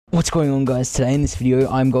What's going on, guys? Today in this video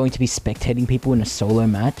I'm going to be spectating people in a solo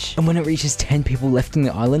match, and when it reaches 10 people left in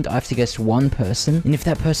the island I have to guess one person, and if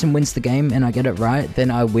that person wins the game and I get it right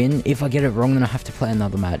then I win. If I get it wrong then I have to play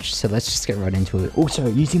another match. So let's just get right into it. Also,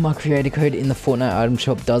 using my creator code in the Fortnite item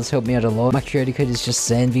shop does help me out a lot. My creator code is just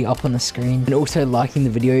Xannvy up on the screen, and also liking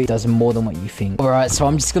the video does more than what you think. Alright, so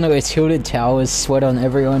I'm just gonna go tilted towers, sweat on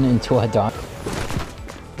everyone until I die.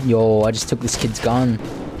 Yo, I just took this kid's gun.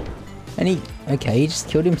 And he just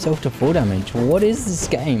killed himself to full damage. What is this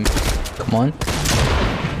game? Come on.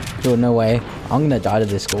 Oh, no way. I'm gonna die to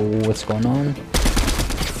this. Oh, what's going on?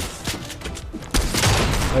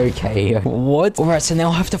 Okay, what? Alright, so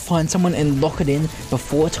now I have to find someone and lock it in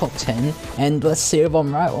before top 10. And let's see if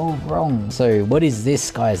I'm right or wrong. So, what is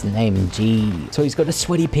this guy's name? G. So he's got a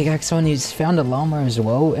sweaty pickaxe on. He's found a llama as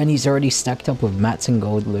well. And he's already stacked up with mats and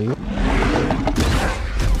gold loot.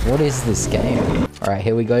 What is this game? Alright,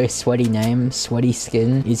 here we go. Sweaty name, sweaty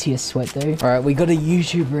skin. Is he a sweat though? Alright, we got a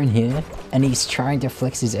YouTuber in here, and he's trying to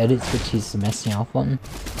flex his edits, which he's messing up on.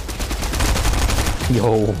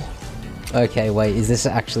 Yo. Okay, wait, is this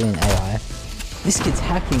actually an AI? This kid's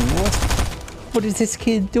hacking, what? What is this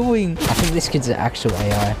kid doing? I think this kid's an actual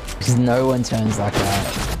AI, because no one turns like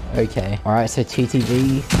that. Okay. Alright, so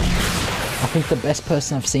TTV. I think the best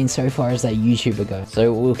person I've seen so far is that YouTuber guy.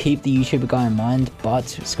 So we'll keep the YouTuber guy in mind,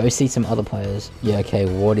 but let's go see some other players. Yeah, okay,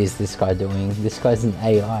 what is this guy doing? This guy's an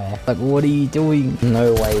AI. Like, what are you doing?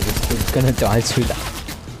 No way, this kid's gonna die to that.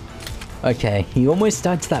 Okay, he almost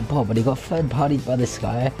died to that bot, but he got third-partied by this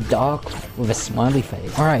guy. Dark with a smiley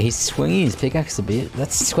face. Alright, he's swinging his pickaxe a bit.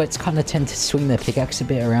 That's sweats kind of tend to swing their pickaxe a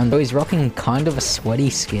bit around. So he's rocking kind of a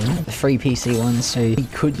sweaty skin. The free PC one, so he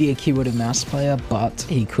could be a keyboard and mouse player, but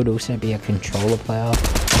he could also be a controller player.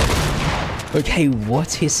 Okay,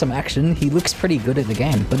 what? Here's some action. He looks pretty good at the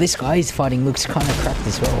game, but this guy he's fighting looks kind of cracked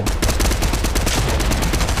as well.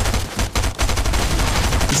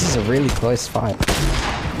 This is a really close fight.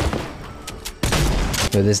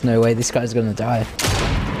 But there's no way this guy's gonna die.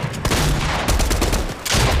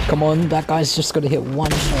 Come on, that guy's just gotta hit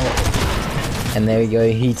one shot. And there we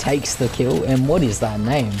go, he takes the kill. And what is that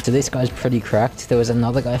name? So this guy's pretty cracked. There was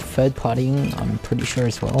another guy third partying, I'm pretty sure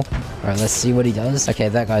as well. Alright, let's see what he does. Okay,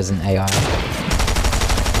 that guy's an AI.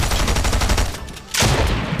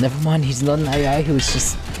 Never mind, he's not an AI, he was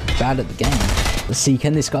just bad at the game. Let's see,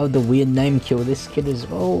 can this guy with the weird name kill this kid as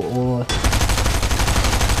well, or...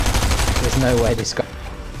 There's no way this guy...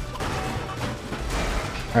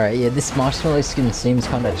 Alright, yeah, this marshmallow skin seems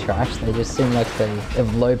kind of trash. They just seem like they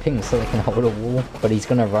have low ping so they can hold a wall. But he's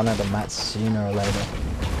gonna run out of mats sooner or later.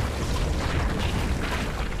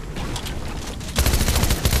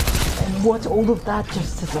 What? All of that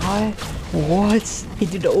just to die? What? He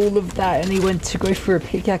did all of that and he went to go for a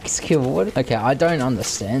pickaxe kill. What? Okay, I don't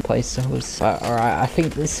understand playstyles. But alright, I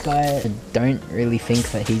think this guy, I don't really think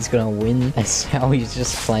that he's gonna win. As how he's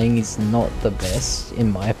just playing is not the best, in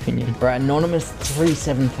my opinion. Right, Anonymous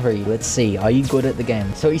 373. Let's see, are you good at the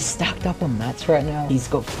game? So he's stacked up on mats right now. He's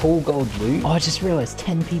got full gold loot. Oh, I just realized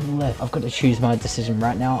 10 people left. I've got to choose my decision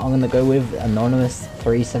right now. I'm gonna go with Anonymous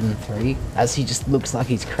 373, as he just looks like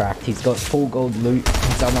he's cracked. He's got full gold loot.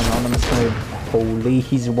 He's on Anonymous mode. Holy,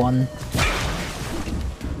 he's won.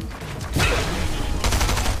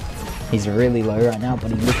 He's really low right now,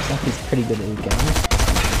 but he looks like he's pretty good at the game.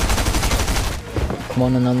 Come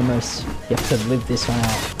on, Anonymous. You have to live this one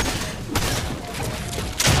out.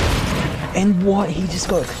 And what? He just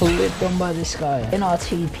got clipped on by this guy.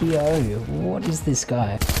 NRTPO. What is this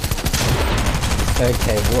guy?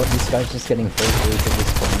 Okay, what? This guy's just getting free loot at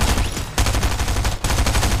this point.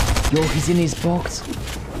 Yo, he's in his box.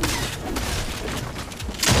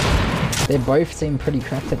 They both seem pretty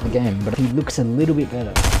cracked at the game, but he looks a little bit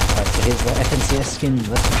better. Alright, so here's the FNCS skin.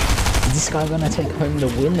 Is this guy gonna take home the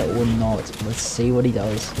win or not? Let's see what he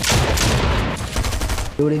does.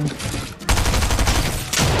 Building.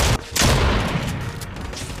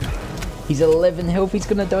 He's 11 health, he's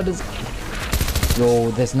gonna die to...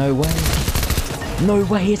 Yo, there's no way. No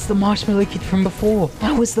way, it's the Marshmallow Kid from before.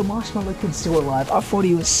 How is the Marshmallow Kid still alive? I thought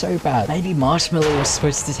he was so bad. Maybe Marshmallow was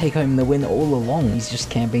supposed to take home the win all along. He's just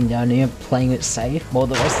camping down here, playing it safe, while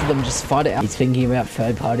the rest of them just fight it out. He's thinking about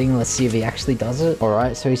third partying. Let's see if he actually does it.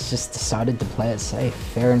 Alright, so he's just decided to play it safe.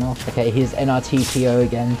 Fair enough. Okay, here's NRTPO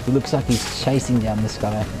again. He looks like he's chasing down this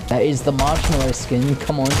guy. That is the Marshmallow skin.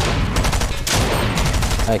 Come on.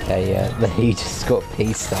 Okay, yeah, he just got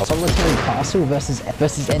pieced up. Solitary Castle versus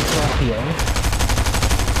NRPO.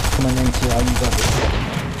 Come on, NTR, you got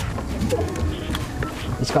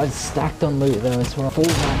this. This guy's stacked on loot though as well. Full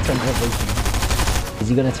mats on everything. Is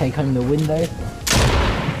he gonna take home the win though?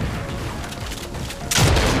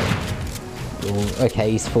 Oh,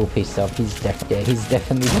 okay, he's full pieced up. He's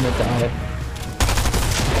definitely gonna die.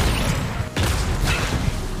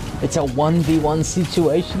 It's a 1v1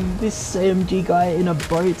 situation. This AMG guy in a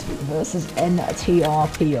boat versus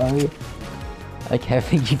NTRPO. Okay, I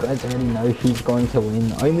think you guys already know who's going to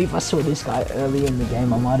win. Only if I saw this guy early in the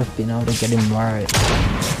game, I might have been able to get him right.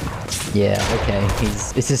 Yeah, okay,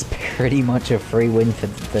 this is pretty much a free win for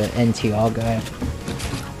the NTR guy.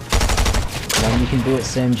 You can do it,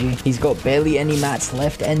 SMG. He's got barely any mats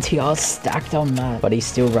left. NTR's stacked on mat, but he's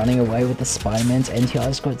still running away with the Spider-Mans.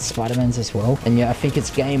 NTR's got Spider-Mans as well. And yeah, I think it's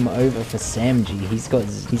game over for SamG.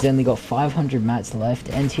 He's only got 500 mats left.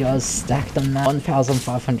 NTR's stacked on that.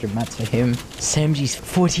 1,500 mats for him. SamG's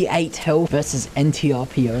 48 health versus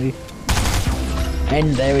NTRPO.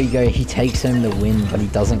 And there we go, he takes home the win, but he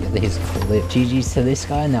doesn't get his clip. GG's to this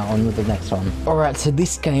guy, now on with the next one. Alright, so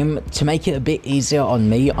this game, to make it a bit easier on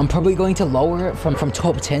me, I'm probably going to lower it from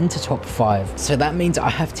top 10 to top 5. So that means I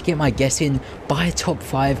have to get my guess in by top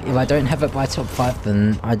 5. If I don't have it by top 5,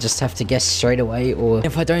 then I just have to guess straight away. Or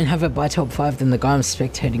if I don't have it by top 5, then the guy I'm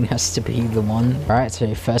spectating has to be the one. Alright,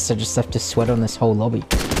 so first I just have to sweat on this whole lobby.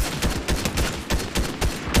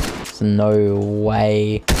 There's no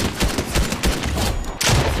way.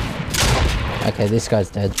 Okay, this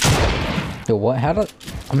guy's dead. Yo, what?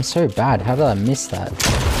 I'm so bad. How did I miss that?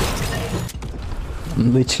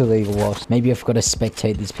 I'm literally lost. Maybe I've got to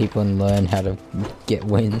spectate these people and learn how to get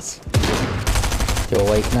wins. Yo,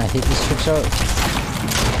 wait, can I hit this trick shot?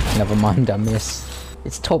 Never mind, I missed.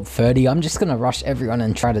 It's top 30. I'm just gonna rush everyone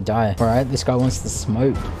and try to die. Alright, this guy wants to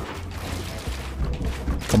smoke.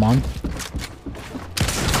 Come on.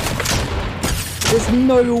 There's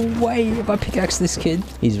no way if I pickaxe this kid.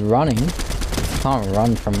 He's running. Can't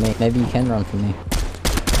run from me. Maybe you can run from me.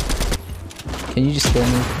 Can you just kill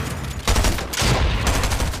me?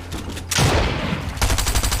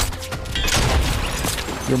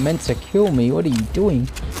 You're meant to kill me. What are you doing?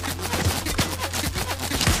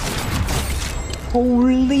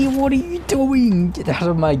 Holy, what are you doing? Get out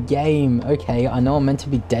of my game. Okay, I know I'm meant to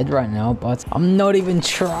be dead right now, but I'm not even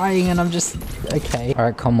trying and I'm just... Okay.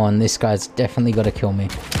 Alright, come on. This guy's definitely got to kill me.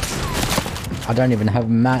 I don't even have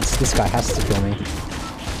mats. This guy has to kill me.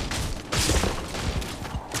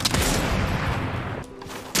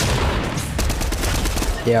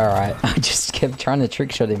 Yeah, alright. I just kept trying to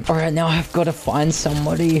trick shot him. Alright, now I've got to find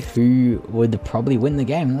somebody who would probably win the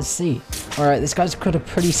game. Let's see. Alright, this guy's got a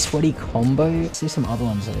pretty sweaty combo. Let's see some other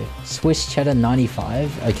ones though. Swiss Cheddar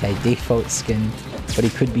 95. Okay, default skin. But he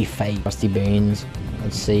could be fake. Crusty Beans.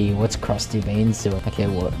 Let's see. What's Crusty Beans doing? Okay,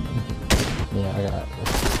 what? Yeah, I got it.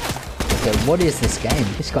 Okay, what is this game?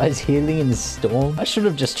 This guy's healing in the storm. I should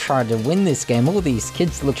have just tried to win this game. All these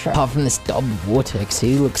kids look trapped. Apart from this double vortex,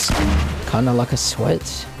 he looks kind of like a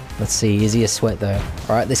sweat. Let's see, is he a sweat though?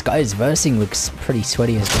 Alright, this guy's versing looks pretty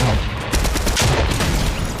sweaty as well.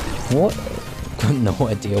 What? Got no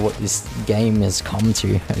idea what this game has come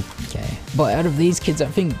to. Okay. But out of these kids, I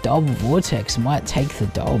think Double Vortex might take the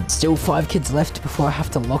dub. Still 5 kids left before I have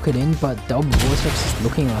to lock it in, but Double Vortex is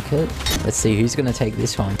looking like it. Let's see who's gonna take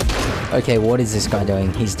this one. Okay, what is this guy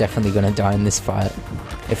doing? He's definitely gonna die in this fight.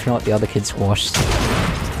 If not, the other kid's washed.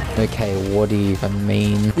 Okay, what do you even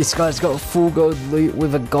mean? This guy's got full gold loot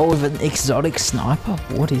with a gold of an exotic sniper.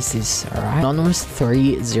 What is this? Alright. Anonymous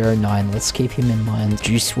 309. Let's keep him in mind.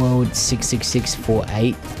 Juice World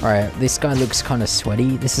 66648. Alright, this guy looks kind of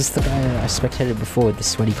sweaty. This is the guy that I spectated before with the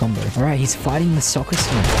sweaty combo. Alright, he's fighting the soccer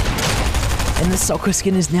skin. And the soccer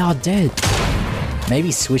skin is now dead.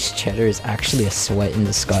 Maybe Swiss Cheddar is actually a sweat in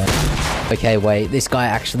the sky. Okay, wait, this guy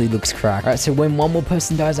actually looks cracked. Alright, so when one more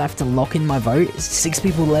person dies, I have to lock in my vote. 6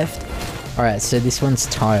 people left. Alright, so this one's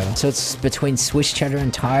Tyre. So it's between Swiss Cheddar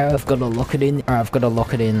and Tyre. I've got to lock it in. Alright, I've got to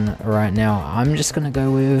lock it in right now. I'm just gonna go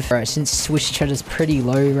with... Alright, since Swiss Cheddar's pretty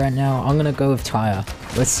low right now, I'm gonna go with Tyre.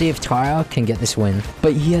 Let's see if Tyre can get this win.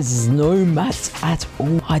 But he has no mats at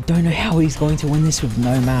all. I don't know how he's going to win this with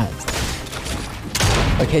no mats.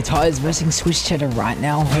 Okay, Tyre's versing Swiss Cheddar right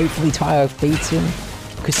now. Hopefully Tyre beats him.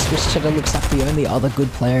 Because Swiss Cheddar looks like the only other good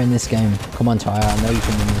player in this game. Come on, Tyre. I know you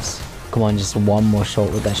can win this. Come on, just one more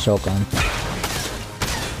shot with that shotgun.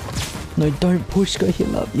 No, don't push. Go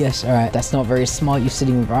heal up. Yes, alright. That's not very smart. You're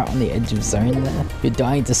sitting right on the edge of zone there. You're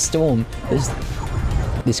dying to storm.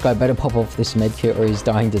 This guy better pop off this medkit or he's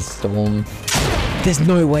dying to storm. There's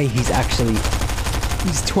no way he's actually...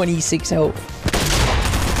 He's 26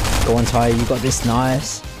 health. Go on, Tyre, you got this,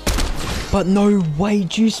 nice. But no way,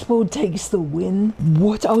 Juice WRLD takes the win.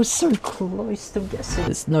 What? I was so close to guessing.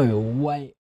 There's no way.